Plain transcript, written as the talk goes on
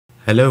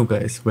Hello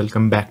guys,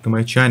 welcome back to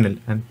my channel,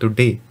 and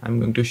today I'm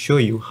going to show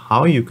you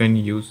how you can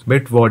use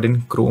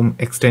Bitwarden Chrome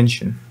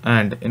extension.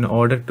 And in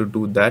order to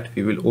do that,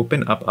 we will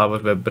open up our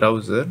web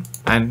browser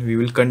and we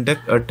will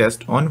conduct a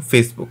test on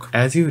Facebook.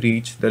 As you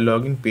reach the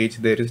login page,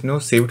 there is no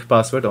saved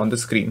password on the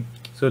screen.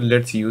 So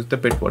let's use the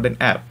Bitwarden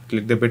app.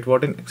 Click the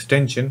Bitwarden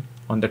extension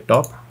on the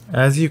top.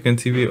 As you can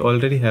see, we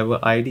already have an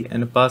ID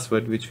and a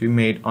password which we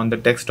made on the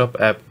desktop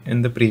app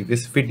in the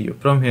previous video.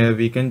 From here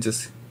we can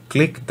just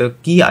click the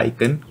key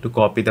icon to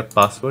copy the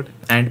password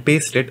and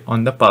paste it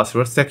on the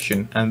password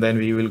section, and then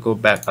we will go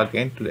back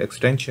again to the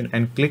extension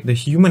and click the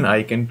human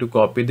icon to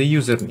copy the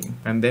username,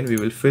 and then we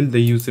will fill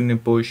the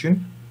username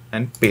portion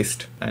and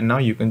paste, and now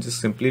you can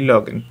just simply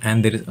log in.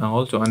 And there is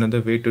also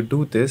another way to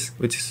do this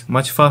which is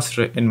much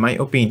faster in my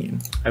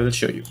opinion. I will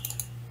show you.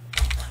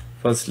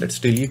 First let's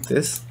delete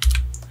this.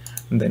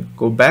 Then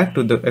go back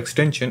to the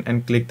extension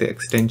and click the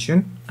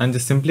extension and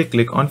just simply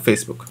click on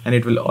Facebook, and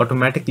it will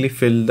automatically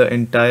fill the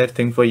entire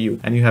thing for you,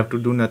 and you have to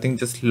do nothing,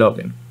 just log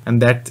in. And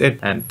that's it.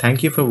 And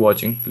thank you for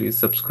watching. Please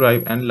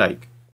subscribe and like.